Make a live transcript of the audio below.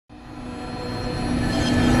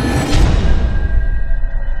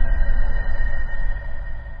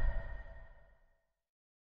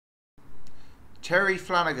Terry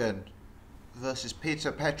Flanagan versus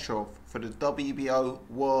Petr Petrov for the WBO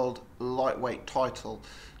World Lightweight title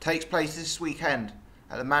takes place this weekend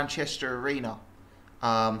at the Manchester Arena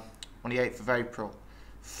on the 8th of April.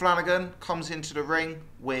 Flanagan comes into the ring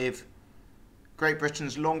with Great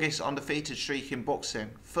Britain's longest undefeated streak in boxing,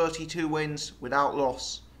 32 wins without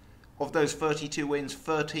loss. Of those 32 wins,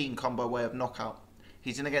 13 come by way of knockout.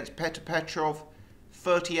 He's in against Petr Petrov,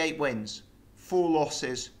 38 wins, 4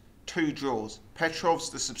 losses, 2 draws. Petrov's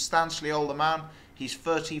the substantially older man. He's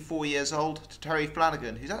 34 years old to Terry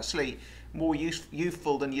Flanagan, who's actually more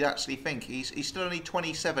youthful than you'd actually think. He's still only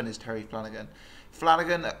 27, is Terry Flanagan.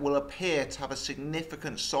 Flanagan will appear to have a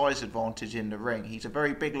significant size advantage in the ring. He's a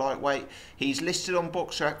very big lightweight. He's listed on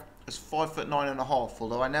BoxRec as 5'9½",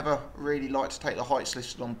 although I never really like to take the heights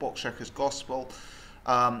listed on BoxRec as gospel.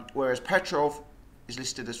 Whereas Petrov is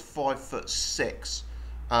listed as 5'6".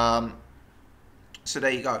 So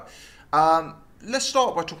there you go. Let's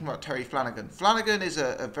start by talking about Terry Flanagan. Flanagan is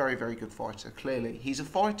a very, very good fighter, clearly. He's a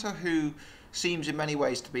fighter who seems in many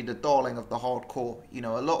ways to be the darling of the hardcore. You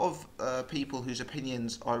know, a lot of people whose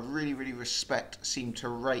opinions I really, really respect seem to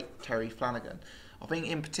rate Terry Flanagan. I think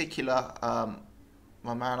in particular,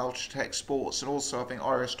 my man Ultratech Sports, and also I think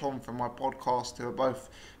Iris Tom from my podcast, who are both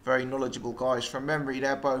very knowledgeable guys from memory.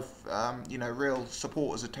 They're both, you know, real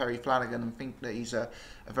supporters of Terry Flanagan and think that he's a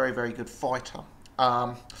very, very good fighter.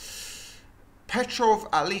 Petrov,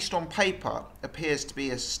 at least on paper, appears to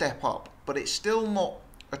be a step up, but it's still not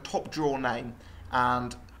a top draw name,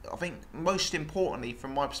 and I think most importantly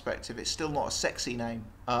from my perspective, it's still not a sexy name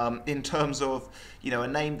in terms of, you know, a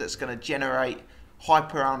name that's going to generate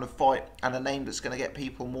hype around the fight and a name that's going to get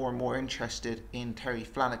people more and more interested in Terry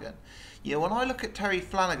Flanagan. You know, when I look at Terry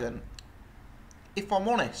Flanagan, if I'm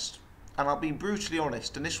honest, and I'll be brutally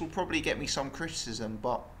honest, and this will probably get me some criticism,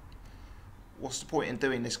 but what's the point in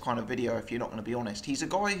doing this kind of video if you're not going to be honest? He's a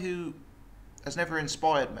guy who has never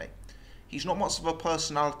inspired me. He's not much of a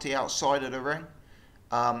personality outside of the ring.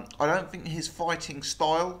 I don't think his fighting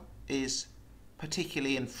style is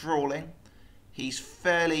particularly enthralling. He's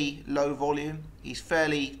fairly low volume. He's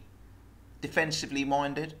fairly defensively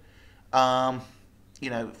minded. You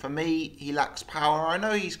know, for me, he lacks power. I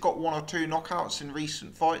know he's got 1 or 2 knockouts in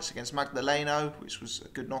recent fights against Magdaleno, which was a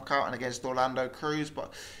good knockout, and against Orlando Cruz,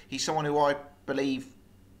 but he's someone who I believe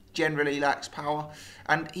generally lacks power.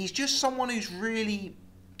 And he's just someone who's really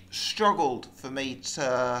struggled for me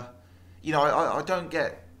to, you know, I don't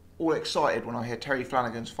get all excited when I hear Terry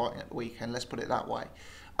Flanagan's fighting at the weekend, let's put it that way.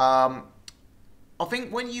 I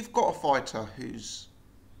think when you've got a fighter who's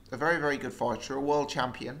a very, very good fighter, a world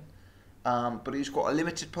champion, but who's got a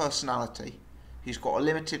limited personality, who's got a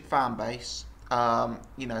limited fan base,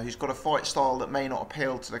 you know, who's got a fight style that may not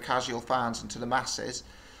appeal to the casual fans and to the masses,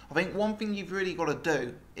 I think one thing you've really got to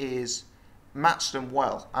do is match them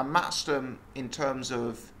well, and match them in terms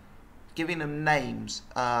of giving them names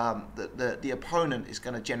that the opponent is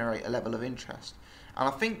going to generate a level of interest. And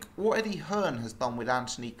I think what Eddie Hearn has done with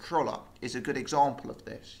Anthony Crolla is a good example of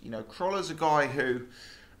this. You know, Crolla's a guy who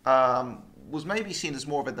was maybe seen as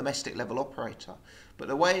more of a domestic level operator, but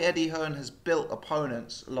the way Eddie Hearn has built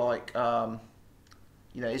opponents like,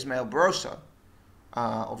 you know, Ismael Barroso,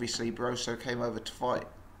 obviously Barroso came over to fight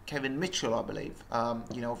Kevin Mitchell, I believe,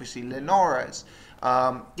 you know, obviously Linares.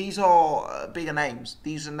 These are bigger names.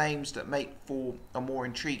 These are names that make for a more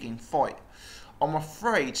intriguing fight. I'm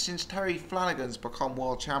afraid since Terry Flanagan's become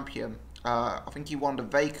world champion, I think he won the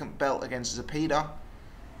vacant belt against Zepeda,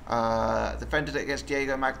 defended it against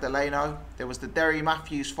Diego Magdaleno. There was the Derry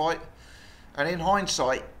Matthews fight, and in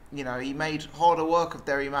hindsight, you know, he made harder work of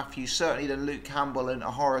Derry Matthews certainly than Luke Campbell and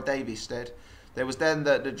Ahara Davies did. There was then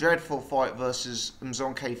the dreadful fight versus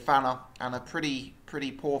Mzonke Fana, and a pretty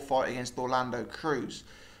poor fight against Orlando Cruz.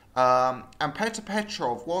 And Petr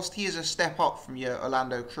Petrov, whilst he is a step up from your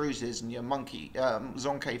Orlando Cruzes and your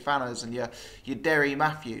Mzonke Fanas and your Derry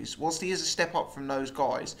Matthews, whilst he is a step up from those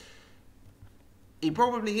guys, he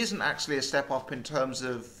probably isn't actually a step up in terms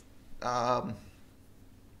of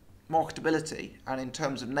marketability and in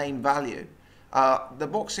terms of name value. The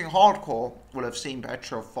boxing hardcore will have seen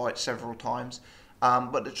Petrov fight several times,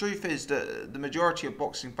 but the truth is that the majority of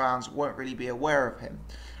boxing fans won't really be aware of him.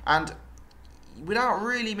 And without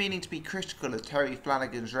really meaning to be critical of Terry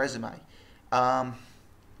Flanagan's resume, I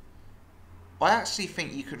actually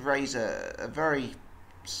think you could raise a very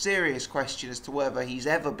serious question as to whether he's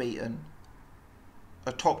ever beaten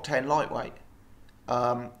a top 10 lightweight.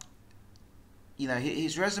 You know,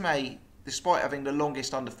 his resume, despite having the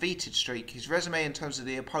longest undefeated streak, his resume in terms of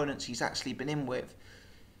the opponents he's actually been in with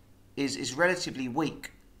is relatively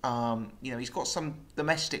weak. You know, he's got some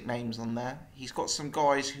domestic names on there. He's got some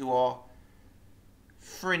guys who are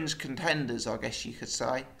fringe contenders, I guess you could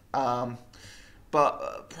say.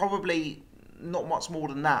 But probably not much more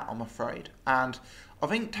than that, I'm afraid. And I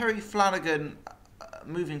think Terry Flanagan,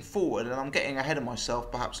 moving forward, and I'm getting ahead of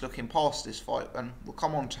myself, perhaps looking past this fight, and we'll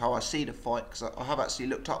come on to how I see the fight, because I have actually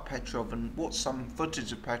looked up Petrov and watched some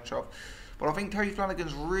footage of Petrov. But I think Terry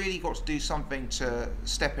Flanagan's really got to do something to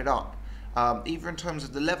step it up, either in terms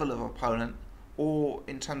of the level of opponent or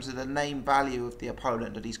in terms of the name value of the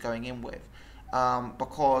opponent that he's going in with.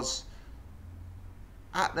 Because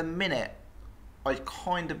at the minute, I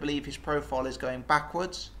kind of believe his profile is going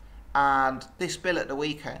backwards, and this bill at the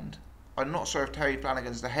weekend, I'm not sure if Terry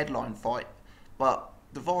Flanagan's the headline fight, but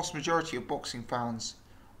the vast majority of boxing fans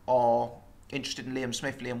are interested in Liam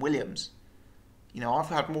Smith, Liam Williams. You know, I've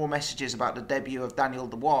had more messages about the debut of Daniel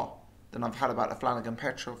Dubois than I've had about the Flanagan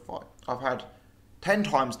Petrov fight. I've had 10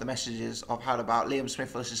 times the messages I've had about Liam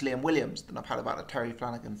Smith versus Liam Williams than I've had about the Terry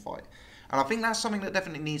Flanagan fight. And I think that's something that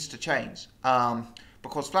definitely needs to change.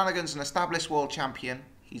 Because Flanagan's an established world champion.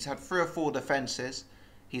 He's had 3 or 4 defences.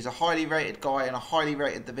 He's a highly rated guy in a highly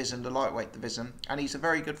rated division, the lightweight division, and he's a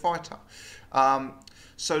very good fighter.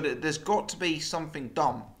 So there's got to be something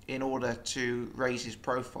done in order to raise his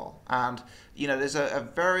profile. And, you know, there's a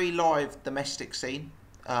very live domestic scene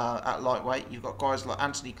at lightweight. You've got guys like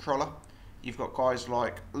Anthony Crolla. You've got guys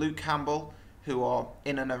like Luke Campbell, who are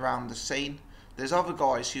in and around the scene. There's other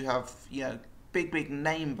guys who have, you know, big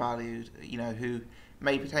name value, you know, who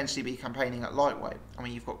may potentially be campaigning at lightweight. I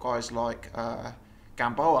mean, you've got guys like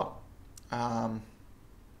Gamboa,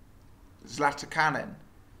 Zlatikanin,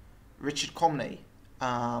 Richard Comney.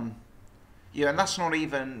 Yeah, and that's not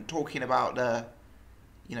even talking about the,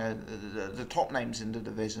 you know, the top names in the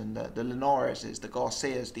division, the Linareses, the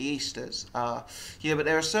Garcias, the Easters. Yeah, but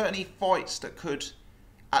there are certainly fights that could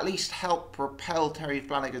at least help propel Terry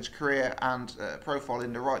Flanagan's career and profile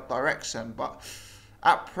in the right direction. But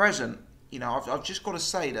at present, you know, I've just got to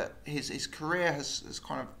say that his career has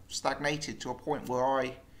kind of stagnated to a point where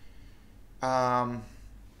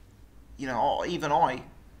you know, even I,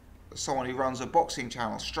 someone who runs a boxing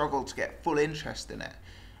channel, struggle to get full interest in it.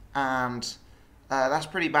 And that's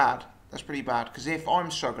pretty bad. That's pretty bad, because if I'm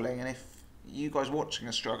struggling and if you guys watching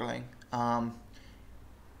are struggling,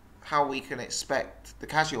 how we can expect the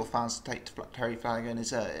casual fans to take to Terry Flanagan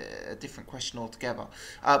is a different question altogether.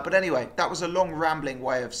 But anyway, that was a long rambling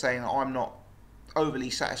way of saying that I'm not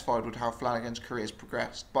overly satisfied with how Flanagan's career has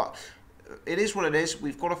progressed. But it is what it is.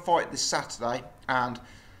 We've got to fight this Saturday, and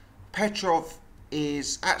Petrov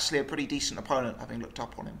is actually a pretty decent opponent, having looked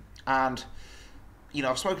up on him. And, you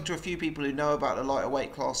know, I've spoken to a few people who know about the lighter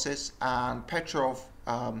weight classes, and Petrov,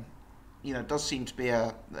 you know, does seem to be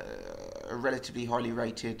a relatively highly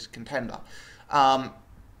rated contender.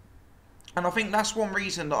 And I think that's one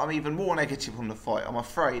reason that I'm even more negative on the fight, I'm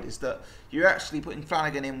afraid, is that you're actually putting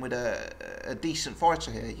Flanagan in with a decent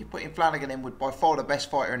fighter here. You're putting Flanagan in with by far the best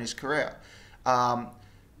fighter in his career.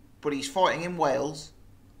 But he's fighting in Wales,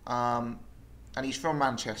 and he's from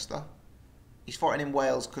Manchester. He's fighting in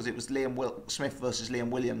Wales because it was Liam Smith versus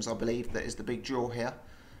Liam Williams, I believe, that is the big draw here.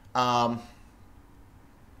 And,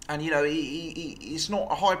 you know, it's not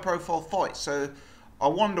a high-profile fight, so I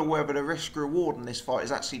wonder whether the risk-reward in this fight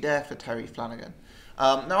is actually there for Terry Flanagan.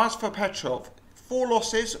 Now, as for Petrov, 4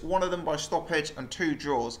 losses, 1 of them by stoppage, and 2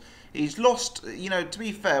 draws. He's lost, you know, to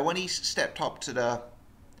be fair, when he's stepped up to the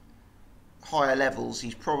higher levels,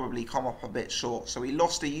 he's probably come up a bit short. So he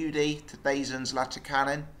lost a UD to Dazan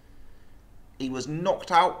Zlatikanin. He was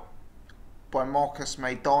knocked out by Marcus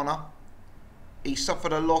Maidana. He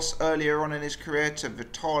suffered a loss earlier on in his career to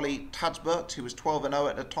Vitaly Tadzbert, who was 12-0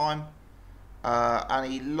 at the time.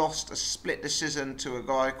 And he lost a split decision to a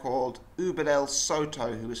guy called Ubadel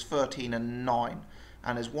Soto, who was 13-9.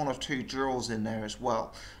 And there's 1 or 2 draws in there as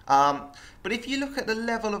well. But if you look at the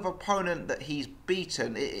level of opponent that he's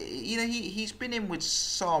beaten, you know, he's been in with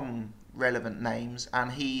some relevant names,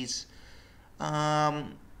 and he's, you know,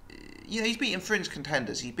 he's beaten fringe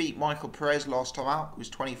contenders. He beat Michael Perez last time out, who was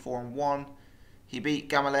 24-1. He beat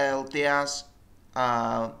Gamaliel Diaz.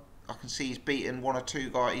 I can see he's beaten 1 or 2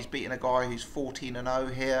 guys. He's beaten a guy who's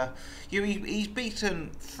 14-0 here. You know, he's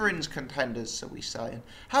beaten fringe contenders, so we say. And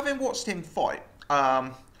having watched him fight,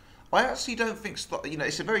 I actually don't think, you know,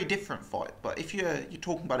 it's a very different fight. But if you're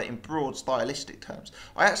talking about it in broad stylistic terms,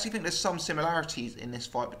 I actually think there's some similarities in this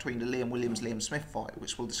fight between the Liam Williams Liam Smith fight,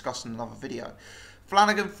 which we'll discuss in another video.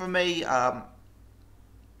 Flanagan, for me,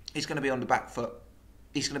 he's going to be on the back foot.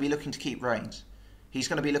 He's going to be looking to keep reins. He's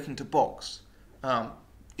going to be looking to box.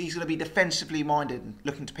 He's going to be defensively minded and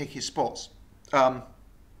looking to pick his spots.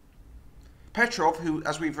 Petrov, who,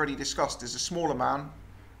 as we've already discussed, is a smaller man,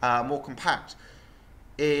 more compact,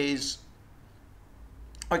 is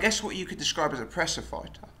I guess what you could describe as a presser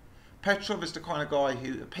fighter. Petrov is the kind of guy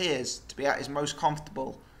who appears to be at his most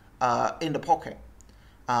comfortable in the pocket.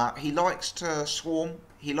 He likes to swarm,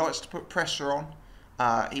 he likes to put pressure on,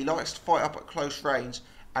 he likes to fight up at close range,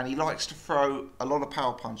 and he likes to throw a lot of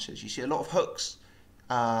power punches. You see a lot of hooks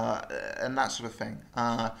and that sort of thing.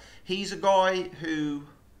 He's a guy who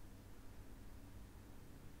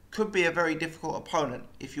could be a very difficult opponent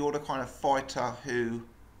if you're the kind of fighter who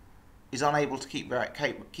is unable to keep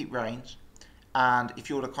range, and if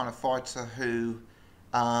you're the kind of fighter who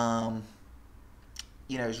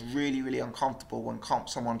is really uncomfortable when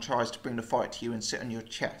someone tries to bring the fight to you and sit on your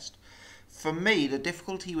chest. For me, the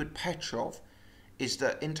difficulty with Petrov is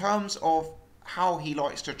that in terms of how he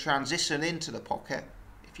likes to transition into the pocket,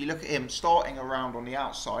 if you look at him starting around on the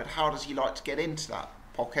outside, how does he like to get into that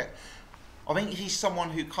pocket? I think he's someone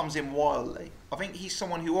who comes in wildly. I think he's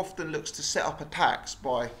someone who often looks to set up attacks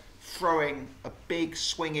by throwing a big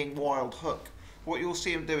swinging wild hook. What you'll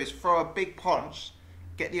see him do is throw a big punch,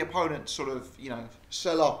 get the opponent sort of,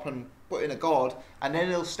 sell up and put in a guard, and then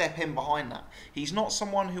he'll step in behind that. He's not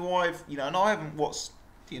someone who and I haven't watched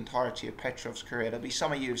the entirety of Petrov's career. There'll be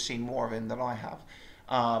some of you who've seen more of him than I have.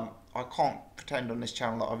 I can't pretend on this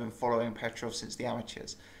channel that I've been following Petrov since the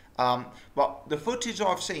amateurs. But the footage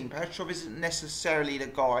I've seen, Petrov isn't necessarily the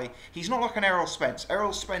guy. He's not like an Errol Spence.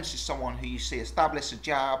 Errol Spence is someone who you see establish a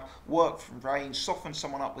jab, work from range, soften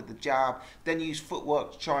someone up with the jab, then use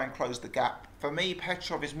footwork to try and close the gap. For me,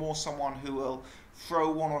 Petrov is more someone who will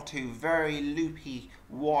throw one or two very loopy,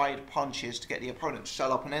 wide punches to get the opponent to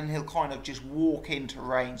shell up, and then he'll kind of just walk into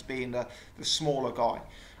range, being the smaller guy.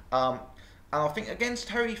 And I think against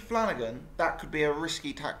Terry Flanagan, that could be a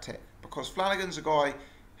risky tactic, because Flanagan's a guy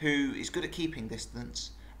who is good at keeping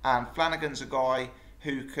distance, and Flanagan's a guy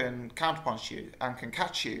who can counterpunch you and can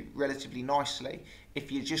catch you relatively nicely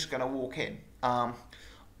if you're just going to walk in.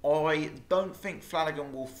 I don't think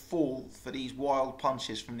Flanagan will fall for these wild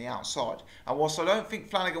punches from the outside. And whilst I don't think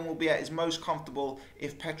Flanagan will be at his most comfortable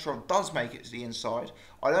if Petrov does make it to the inside,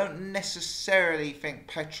 I don't necessarily think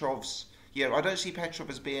Petrov's... I don't see Petrov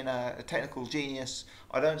as being a technical genius.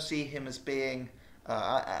 I don't see him as being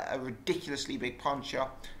a ridiculously big puncher.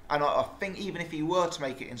 And I think even if he were to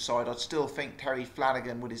make it inside, I'd still think Terry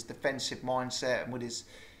Flanagan, with his defensive mindset and with his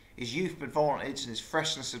youth advantage and his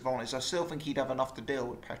freshness advantage, I still think he'd have enough to deal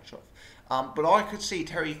with Petrov. But I could see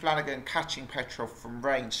Terry Flanagan catching Petrov from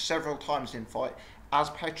range several times in fight as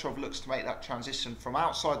Petrov looks to make that transition from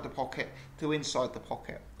outside the pocket to inside the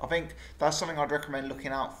pocket. I think that's something I'd recommend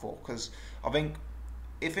looking out for, because I think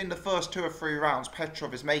if in the first 2 or 3 rounds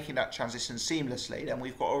Petrov is making that transition seamlessly, then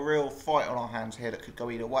we've got a real fight on our hands here that could go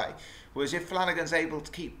either way. Whereas if Flanagan's able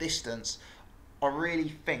to keep distance, I really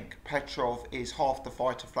think Petrov is half the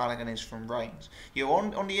fighter Flanagan is from range.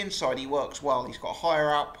 On the inside he works well. He's got a higher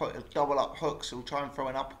output, he'll double up hooks, he'll try and throw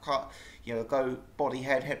an uppercut, go body,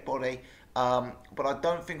 head body. But I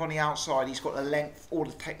don't think on the outside he's got the length or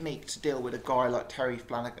the technique to deal with a guy like Terry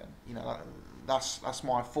Flanagan. That's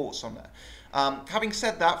my thoughts on that. Having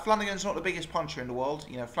said that, Flanagan's not the biggest puncher in the world.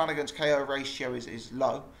 Flanagan's KO ratio is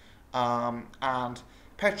low, and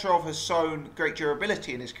Petrov has shown great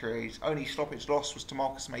durability in his career. His only stoppage loss was to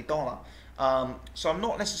Marcus Maidana. So I'm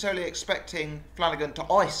not necessarily expecting Flanagan to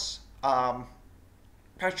ice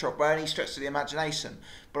Petrov by any stretch of the imagination,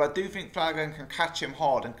 but I do think Flanagan can catch him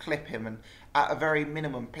hard and clip him, and at a very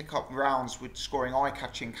minimum pick up rounds with scoring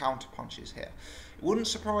eye-catching counter punches here. It wouldn't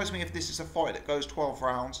surprise me if this is a fight that goes 12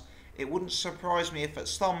 rounds. It wouldn't surprise me if at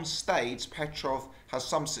some stage Petrov has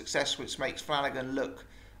some success which makes Flanagan look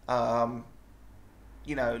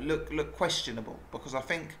look questionable, because I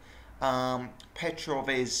think Petrov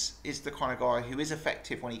is the kind of guy who is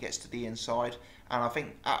effective when he gets to the inside, and I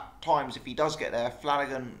think at times if he does get there,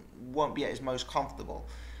 Flanagan won't be at his most comfortable.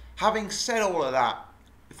 Having said all of that,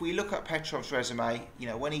 if we look at Petrov's resume,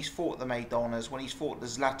 when he's fought the Maidanas, when he's fought the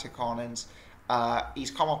Zlatikanins,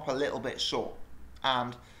 he's come up a little bit short,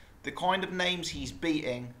 and the kind of names he's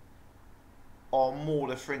beating are more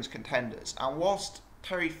the fringe contenders. And whilst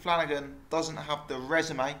Terry Flanagan doesn't have the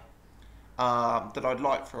resume that I'd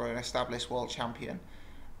like for an established world champion,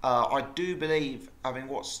 I do believe, having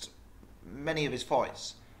watched many of his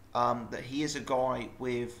fights, that he is a guy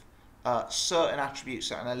with certain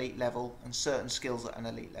attributes at an elite level and certain skills at an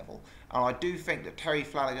elite level. And I do think that Terry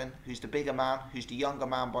Flanagan, who's the bigger man, who's the younger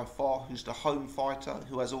man by far, who's the home fighter,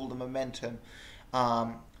 who has all the momentum,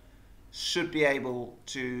 should be able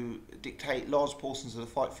to dictate large portions of the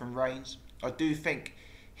fight from range. I do think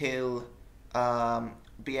he'll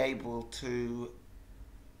be able to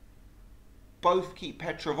both keep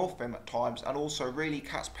Petrov off him at times and also really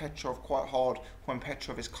catch Petrov quite hard when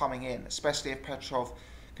Petrov is coming in, especially if Petrov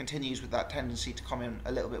continues with that tendency to come in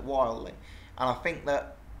a little bit wildly. And I think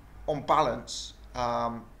that on balance,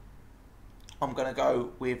 I'm going to go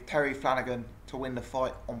with Terry Flanagan to win the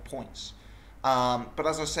fight on points. But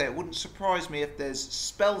as I say, it wouldn't surprise me if there's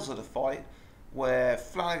spells of the fight where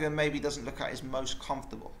Flanagan maybe doesn't look at his most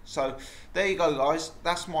comfortable. So there you go, guys.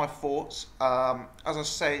 That's my thoughts. As I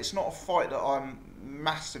say, it's not a fight that I'm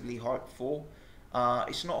massively hyped for.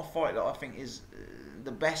 It's not a fight that I think is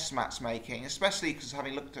the best matchmaking, especially because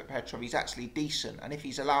having looked at Petrov, he's actually decent, and if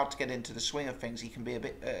he's allowed to get into the swing of things, he can be a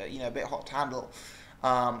bit, a bit hot to handle.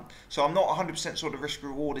 So I'm not 100% sure the risk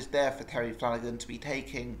reward is there for Terry Flanagan to be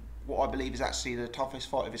taking what I believe is actually the toughest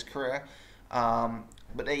fight of his career.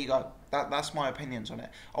 But there you go. That's my opinions on it.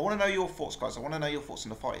 I want to know your thoughts, guys. I want to know your thoughts on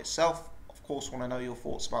the fight itself. Of course, I want to know your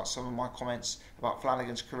thoughts about some of my comments about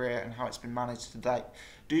Flanagan's career and how it's been managed to date.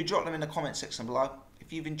 Do drop them in the comment section below.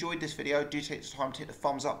 If you've enjoyed this video, do take the time to hit the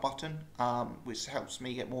thumbs up button, which helps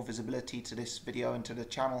me get more visibility to this video and to the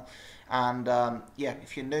channel. And yeah,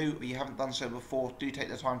 if you're new or you haven't done so before, do take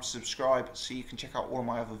the time to subscribe so you can check out all of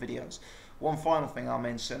my other videos. One final thing I'll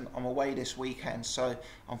mention, I'm away this weekend, so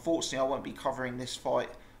unfortunately I won't be covering this fight,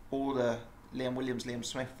 or the Liam Williams, Liam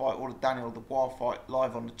Smith fight, or the Daniel Dubois fight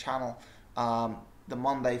live on the channel. The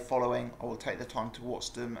Monday following, I will take the time to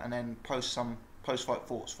watch them and then post some post-fight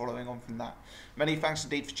thoughts following on from that. Many thanks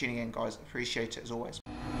indeed for tuning in, guys. Appreciate it as always.